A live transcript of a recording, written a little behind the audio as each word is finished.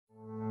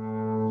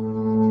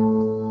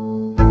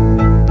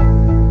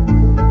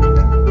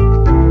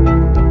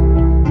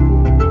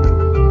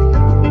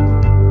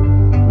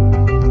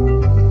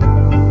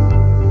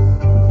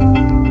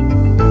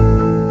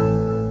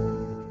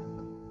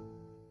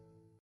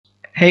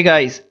Hey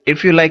guys,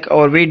 if you like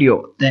our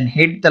video, then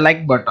hit the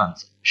like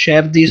buttons,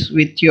 share this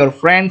with your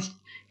friends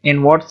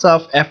in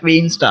WhatsApp,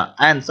 FB, Insta,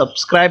 and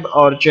subscribe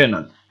our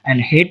channel and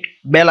hit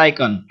bell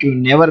icon to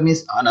never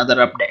miss another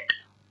update.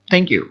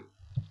 Thank you.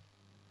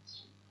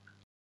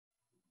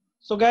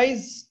 So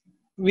guys,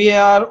 we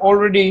are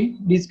already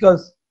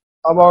discussed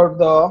about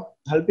the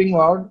helping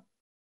word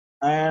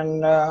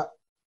and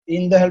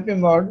in the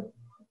helping word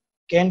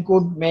can,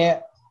 could, may,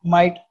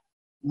 might,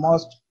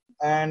 must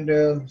and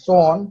so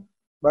on.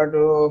 But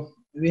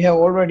we have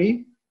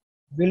already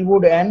will,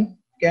 would and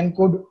can,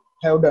 could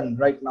have done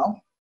right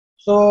now.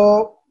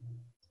 So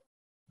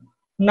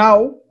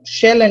now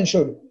shall and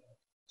should.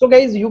 So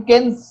guys, you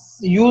can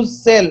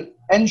use shall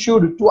and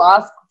should to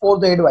ask for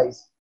the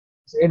advice.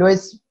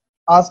 Advice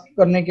ask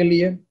करने के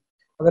लिए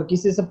अगर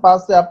किसी से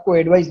पास से आपको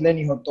advice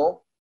लेनी हो तो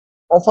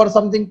ऑफर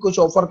समथिंग, कुछ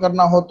ऑफर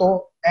करना हो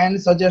तो, एंड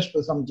सजेस्ट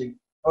समथिंग,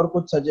 और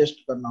कुछ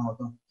सजेस्ट करना हो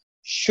तो.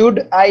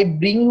 Should I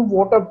bring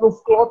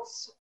waterproof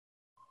clothes,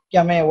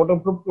 क्या मैं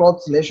वाटरप्रूफ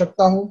क्लॉथ्स ले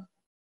सकता हूँ.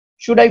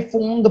 Should I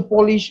phone the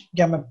polish,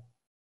 क्या मैं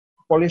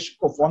पॉलिश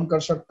को फोन कर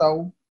सकता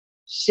हूँ.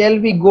 Shall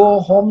we go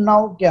home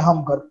now, क्या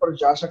हम घर पर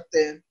जा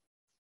सकते हैं.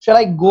 Shall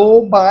I go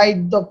buy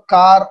the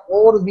car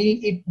or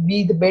will it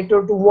be the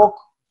better to walk?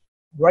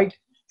 Right?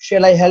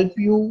 Shall I help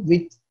you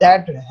with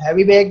that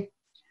heavy bag?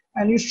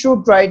 And you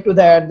should try to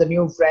that the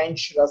new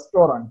French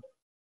restaurant.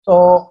 So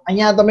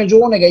અહીંયા તમે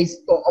જુઓ ને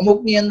guys, તો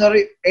અમુકની અંદર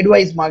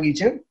advice માંગી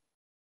છે,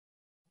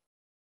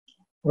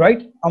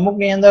 right.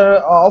 અમુકની અંદર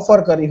offer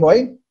કરી હોય,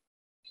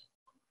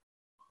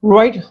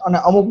 રાઈટ, અને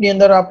અમુકની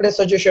અંદર આપણે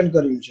સજેશન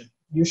કર્યું છે.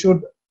 You should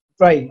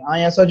try,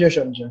 અહીંયા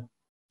સજેશન છે.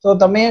 તો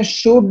તમે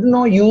શુડ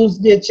નો યુઝ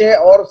જે છે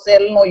ઓર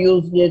સેલ નો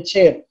યુઝ જે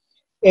છે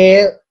એ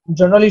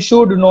generally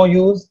should no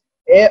use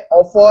A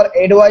offer,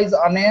 advice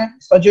અને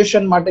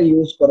સજેશન માટે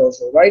યુઝ કરો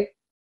છો, right.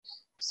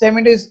 Same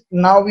it is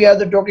now we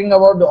are talking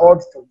about the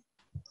ought to.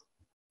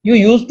 You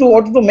used to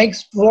ought to make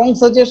strong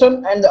suggestion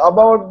and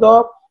about the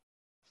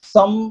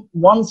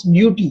someone's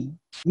duty.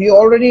 We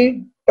already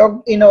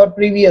talked in our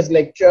previous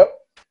lecture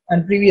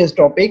and previous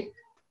topic.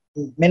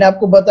 मैंने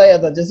आपको बताया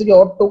था जैसे कि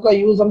ought to का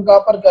use हम कहाँ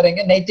पर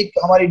करेंगे, नैतिक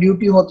हमारी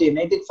ड्यूटी होती है,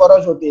 नैतिक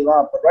फर्ज होती है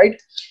वहां पर, राइट.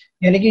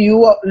 यानी कि you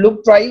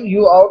look try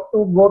you out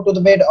to go to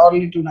the bed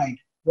early tonight,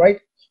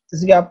 right.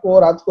 जैसे कि आपको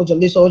रात को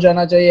जल्दी सो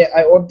जाना चाहिए.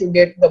 आई ought to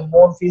get the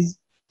more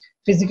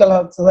physical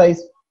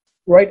exercise,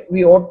 right.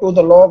 We ought to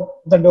the lock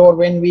the door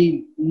when we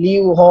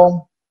leave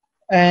home,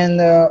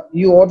 and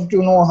you ought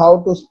to know how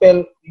to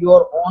spell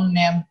your own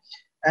name,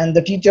 and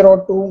the teacher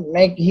ought to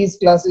make his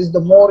classes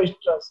the more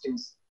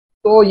interesting.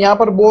 तो यहाँ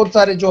पर बहुत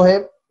सारे जो है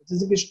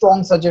जैसे कि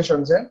strong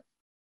suggestions है,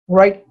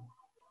 राइट.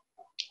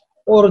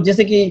 और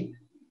जैसे कि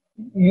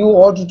you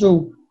ought to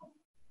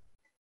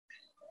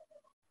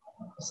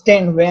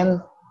stand when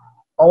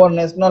our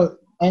national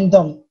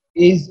anthem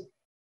is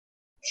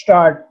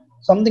start,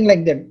 something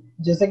like that.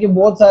 जैसे कि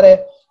बहुत सारे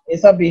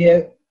ऐसा भी है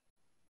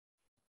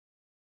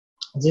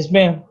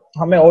जिसमें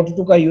हमें ऑट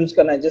टू का यूज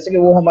करना है, जैसे कि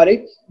वो हमारी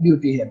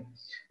ड्यूटी है,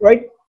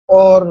 राइट.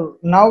 और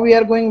now we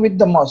are going with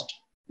the must.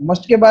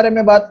 Must के बारे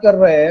में बात कर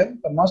रहे हैं.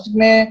 तो मस्ट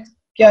में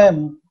क्या है,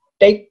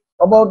 take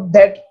about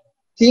that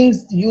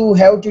things you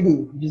have to do,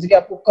 जैसे कि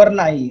आपको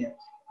करना ही है.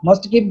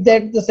 Must keep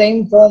that the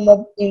same form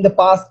of in the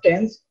past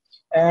tense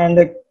and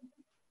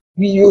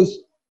we use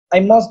I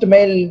must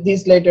mail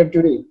this letter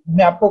today,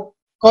 मैं आपको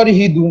कर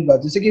ही दूंगा,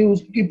 जैसे कि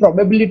उसकी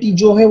प्रोबेबिलिटी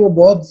जो है वो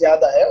बहुत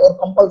ज्यादा है और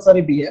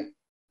कंपलसरी भी है.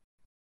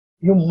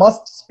 You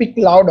must speak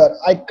louder,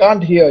 I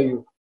can't hear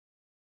you.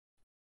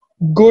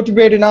 Go to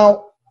bed now,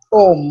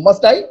 O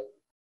must I.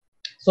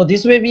 So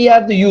this way we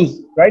have the use,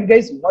 right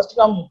guys. Must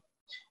come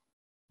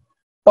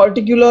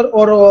particular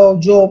और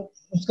जो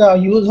उसका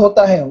यूज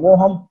होता है वो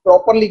हम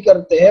प्रॉपरली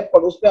करते हैं,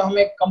 पर उसपे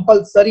हमें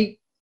कंपलसरी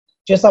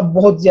जैसा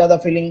बहुत ज्यादा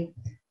फीलिंग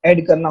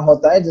ऐड करना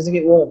होता है, जैसे कि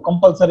वो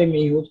कंपलसरी में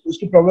यूज,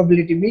 उसकी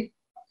प्रोबेबिलिटी भी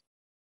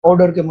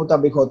ऑर्डर के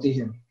मुताबिक होती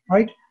है,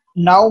 राइट.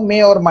 नाउ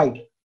मे और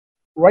माइट,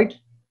 राइट.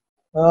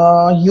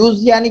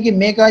 यूज यानी कि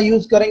मे का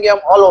यूज करेंगे हम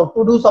अलो,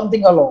 to do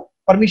something aloe,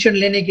 permission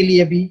लेने के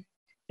लिए भी.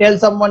 Tell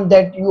someone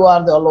that you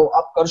are the allow,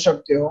 आप कर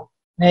सकते हो.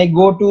 मैं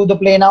go to the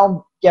play now,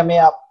 क्या मैं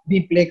आप भी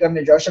प्ले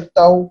करने जा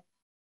सकता हूँ.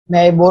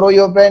 मैं borrow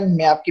your pen,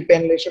 मैं आपकी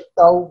पेन ले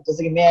सकता हूँ.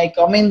 जैसे कि may I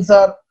come in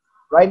sir,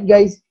 right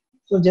guys.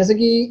 So जैसे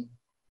कि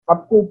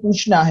आपको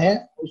पूछना है,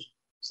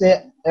 उससे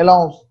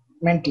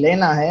अलाउंसमेंट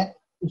लेना है,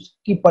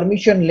 उसकी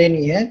परमिशन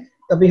लेनी है,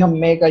 तभी हम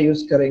may का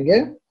यूज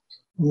करेंगे.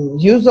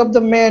 Use of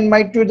the may and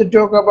might to the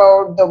talk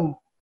about the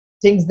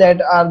things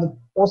that are the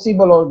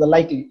possible or the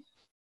likely.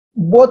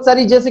 बहुत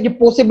सारी जैसे कि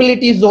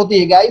पॉसिबिलिटीज होती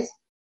है गाइस,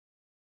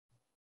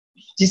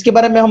 जिसके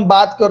बारे में हम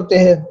बात करते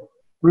हैं,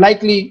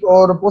 लाइकली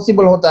और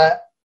पॉसिबल होता है,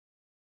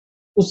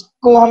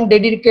 उसको हम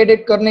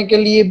डेडिकेटेड करने के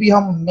लिए भी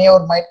हम मे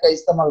और माइट का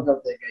इस्तेमाल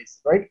करते हैं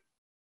गाइस, राइट.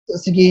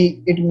 जैसे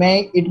कि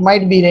इट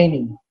माइट बी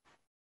रेनिंग,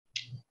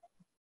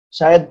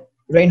 शायद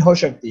रेन हो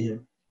सकती है.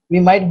 We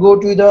might go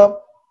to the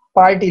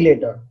party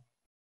letter,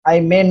 I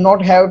may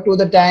not have to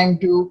the time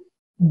to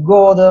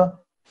go the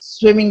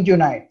swimming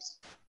tonight.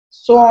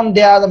 So on,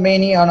 there are the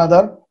many another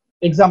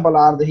example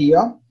are the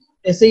here.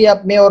 ऐसे ही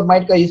आप मे और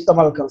might का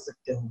इस्तेमाल कर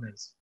सकते हो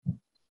guys.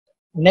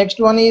 Next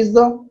one is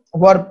the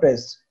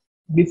WordPress.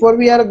 Before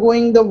we are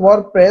going the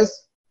WordPress,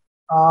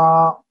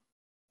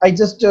 I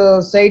just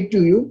said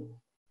to you,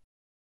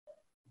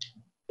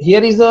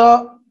 here is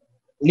a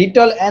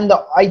little and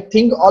I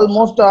think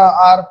almost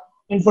are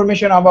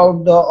information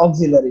about the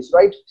auxiliaries,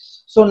 right?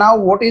 So now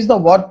what is the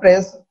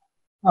WordPress?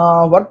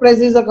 WordPress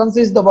is a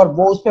consist the verb,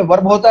 वो उस पे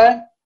verb होता है,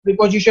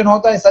 preposition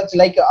होता है, such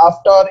like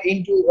after,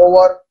 into,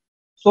 over.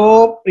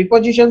 So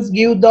prepositions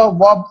give the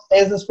verb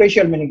as a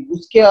special meaning.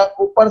 उसके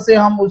ऊपर से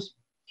हम उस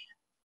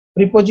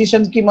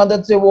प्रीपोजिशन की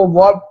मदद से वो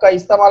वर्ब का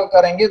इस्तेमाल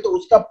करेंगे तो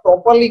उसका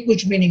प्रॉपरली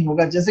कुछ मीनिंग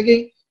होगा. जैसे कि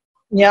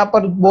यहाँ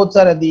पर बहुत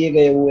सारे दिए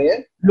गए हुए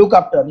हैं. लुक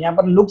आफ्टर, यहाँ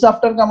पर लुक्स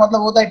आफ्टर का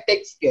मतलब होता है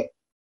टेक्स केयर.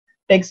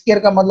 टेक्स केयर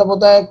का मतलब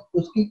होता है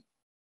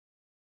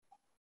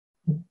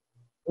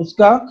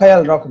उसका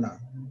ख्याल रखना,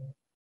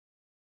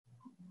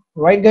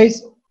 राइट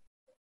गाइस.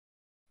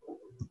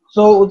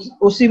 सो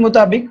उसी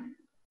मुताबिक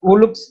वो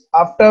looks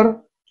after,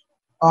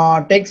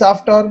 takes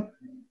after.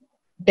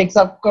 Takes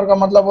after का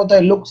मतलब होता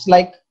है लुक्स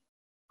लाइक,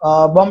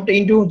 बम्प्ड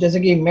इनटू जैसे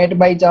कि मेट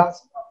बाय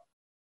चांस,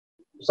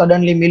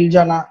 सडनली मिल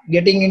जाना.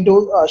 Getting into,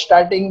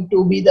 starting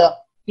to be the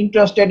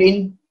interested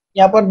in.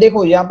 यहाँ पर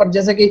देखो, यहाँ पर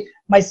जैसे कि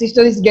my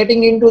sister is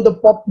getting into the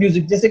pop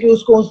music, जैसे कि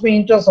उसको उसमें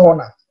इंटरेस्ट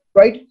होना,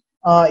 right.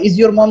 Is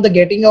your mom the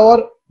getting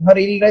over her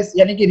illness,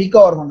 यानी कि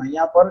रिकवर होना.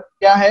 यहाँ पर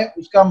क्या है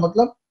उसका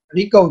मतलब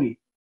रिकवरी,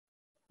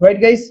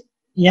 राइट गाइस.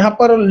 यहाँ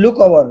पर लुक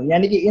ओवर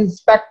यानी कि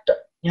इंस्पेक्ट,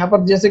 यहाँ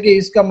पर जैसे कि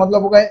इसका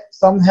मतलब होगा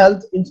some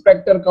health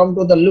inspector come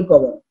to the look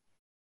over,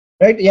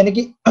 right, यानी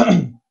कि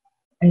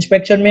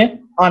इंस्पेक्शन में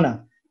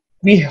आना.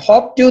 We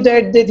hope to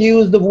that they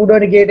use the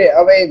wouldn't get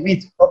away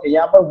with. Okay,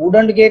 यहाँ पर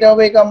wouldn't get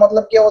away का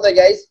मतलब क्या होता है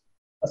guys?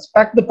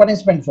 Expect the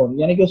punishment for,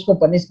 यानी कि उसको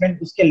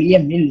punishment उसके लिए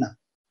मिलना.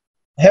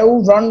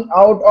 Have run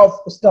out of,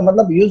 उसका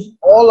मतलब use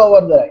all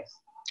over the eyes,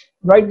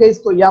 right guys.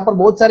 तो यहाँ पर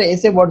बहुत सारे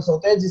ऐसे words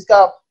होते हैं जिसका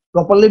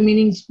properly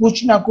meaning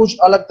कुछ ना कुछ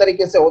अलग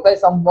तरीके से होता है.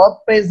 Some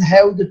words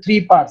have the 3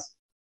 parts,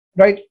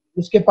 right.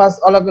 उसके पास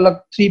अलग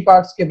अलग 3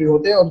 parts के भी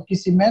होते हैं और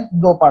किसी में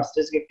 2 parts,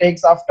 जैसे कि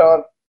takes after,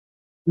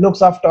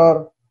 looks after,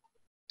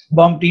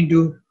 bumped into.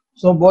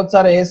 So बहुत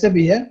सारे ऐसे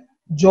भी है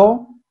जो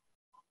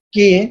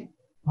कि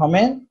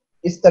हमें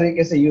इस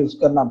तरीके से यूज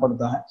करना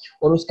पड़ता है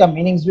और उसका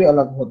मीनिंग्स भी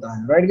अलग होता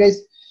है, right guys.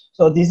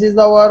 So this is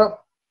our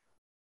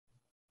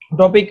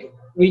topic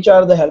which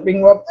are the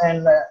helping verb,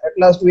 and at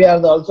last we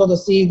are also the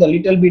see the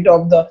little bit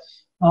of the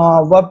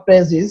verb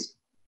phrases,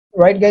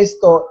 right guys.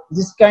 So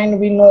this kind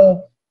we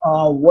know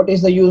what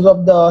is the use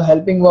of the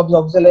helping verbs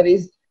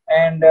auxiliaries,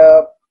 and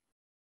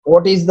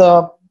what is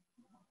the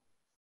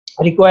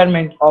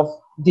requirement of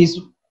these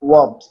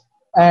verbs,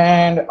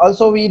 and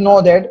also we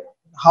know that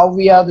how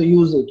we are to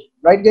use it,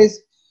 right guys.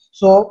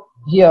 So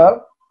here,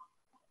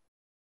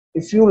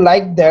 if you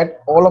like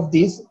that all of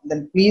these,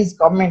 then please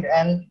comment,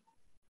 and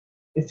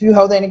if you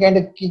have any kind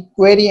of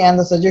query and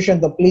the suggestion,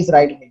 then please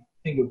write me.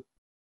 Thank you.